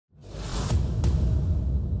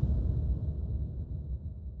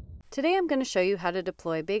Today I'm going to show you how to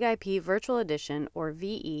deploy Big IP Virtual Edition, or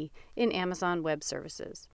VE, in Amazon Web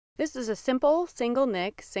Services. This is a simple, single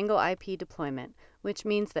NIC, single IP deployment, which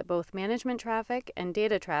means that both management traffic and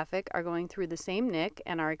data traffic are going through the same NIC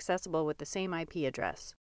and are accessible with the same IP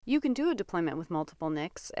address. You can do a deployment with multiple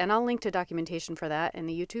NICs, and I'll link to documentation for that in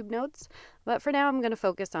the YouTube notes, but for now I'm going to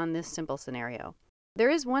focus on this simple scenario. There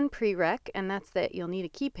is one prereq, and that's that you'll need a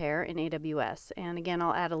key pair in AWS, and again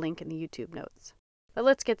I'll add a link in the YouTube notes. But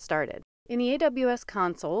let's get started. In the AWS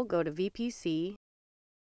console, go to VPC,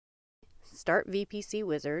 start VPC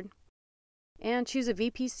wizard, and choose a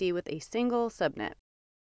VPC with a single subnet.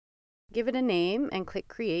 Give it a name and click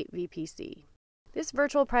Create VPC. This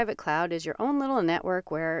virtual private cloud is your own little network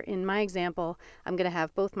where, in my example, I'm going to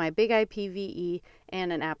have both my Big IP VE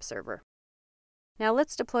and an app server. Now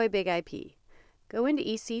let's deploy Big IP. Go into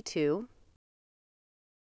EC2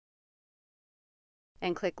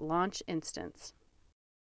 and click Launch Instance.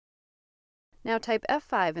 Now type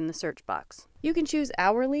F5 in the search box. You can choose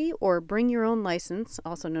hourly or bring your own license,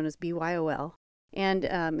 also known as BYOL. And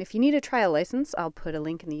if you need a trial license, I'll put a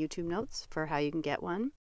link in the YouTube notes for how you can get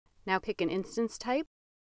one. Now pick an instance type.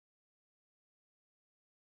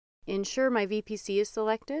 Ensure my VPC is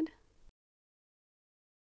selected.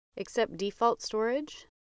 Accept default storage.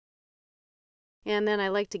 And then I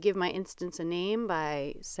like to give my instance a name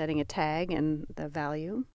by setting a tag and the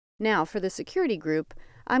value. Now for the security group,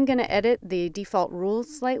 I'm going to edit the default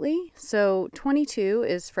rules slightly. So 22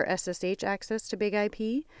 is for SSH access to Big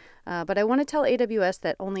IP, but I want to tell AWS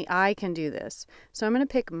that only I can do this. So I'm going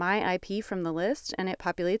to pick my IP from the list, and it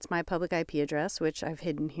populates my public IP address, which I've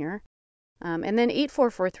hidden here. And then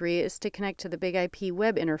 8443 is to connect to the Big IP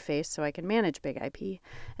web interface so I can manage Big IP.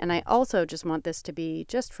 And I also just want this to be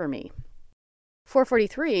just for me.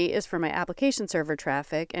 443 is for my application server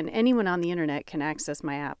traffic, and anyone on the internet can access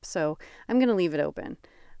my app, so I'm going to leave it open.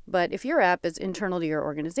 But if your app is internal to your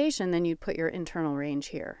organization, then you'd put your internal range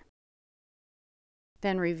here.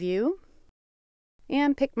 Then review,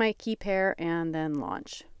 and pick my key pair, and then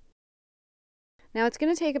launch. Now it's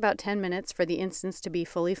going to take about 10 minutes for the instance to be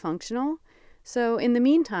fully functional. So in the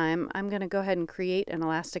meantime, I'm going to go ahead and create an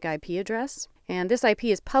elastic IP address. And this IP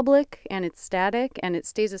is public, and it's static, and it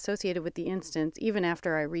stays associated with the instance even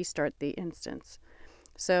after I restart the instance.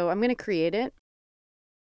 So I'm going to create it,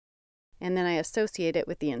 and then I associate it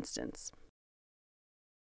with the instance.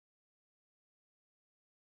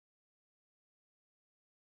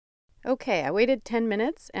 Okay, I waited 10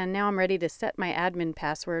 minutes, and now I'm ready to set my admin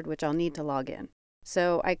password, which I'll need to log in.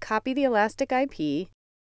 So I copy the elastic IP,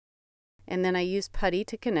 and then I use PuTTY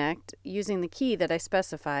to connect using the key that I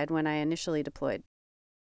specified when I initially deployed.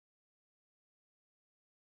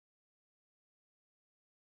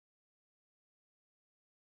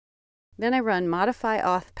 Then I run modify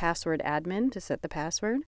auth password admin to set the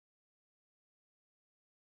password,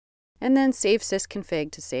 and then save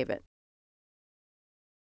sysconfig to save it.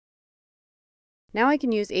 Now I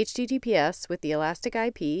can use HTTPS with the elastic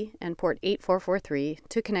IP and port 8443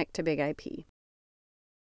 to connect to Big IP.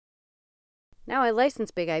 Now I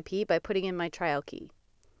license Big IP by putting in my trial key.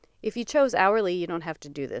 If you chose hourly, you don't have to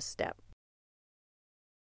do this step.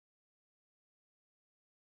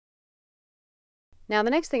 Now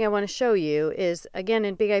the next thing I want to show you is, again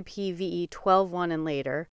in Big IP VE 12.1 and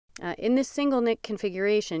later, in this single NIC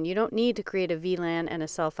configuration, you don't need to create a VLAN and a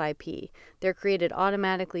self IP. They're created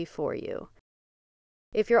automatically for you.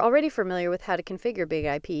 If you're already familiar with how to configure Big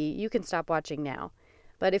IP, you can stop watching now.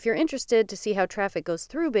 But if you're interested to see how traffic goes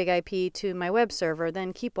through Big IP to my web server,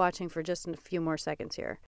 then keep watching for just a few more seconds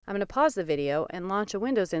here. I'm going to pause the video and launch a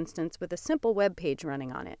Windows instance with a simple web page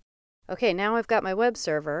running on it. Okay, now I've got my web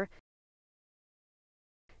server.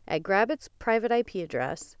 I grab its private IP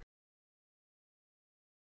address.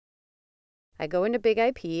 I go into Big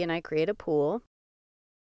IP and I create a pool.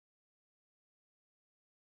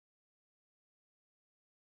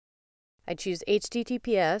 I choose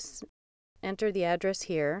HTTPS. Enter the address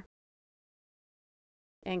here,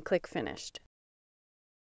 and click Finished.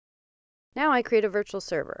 Now I create a virtual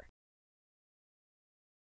server.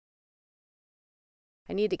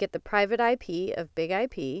 I need to get the private IP of Big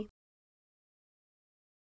IP,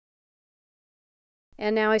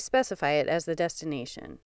 and now I specify it as the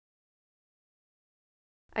destination.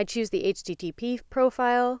 I choose the HTTP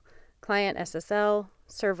profile, client SSL,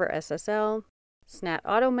 server SSL, SNAT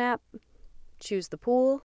AutoMap, choose the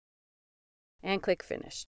pool, and click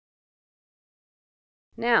Finish.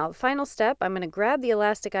 Now, final step, I'm going to grab the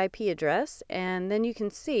elastic IP address, and then you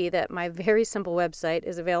can see that my very simple website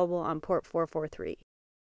is available on port 443.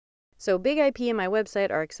 So Big IP and my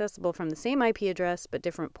website are accessible from the same IP address, but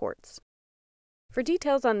different ports. For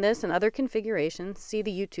details on this and other configurations, see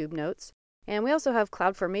the YouTube notes. And we also have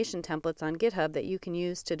CloudFormation templates on GitHub that you can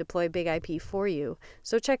use to deploy BigIP for you,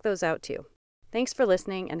 so check those out too. Thanks for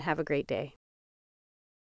listening and have a great day.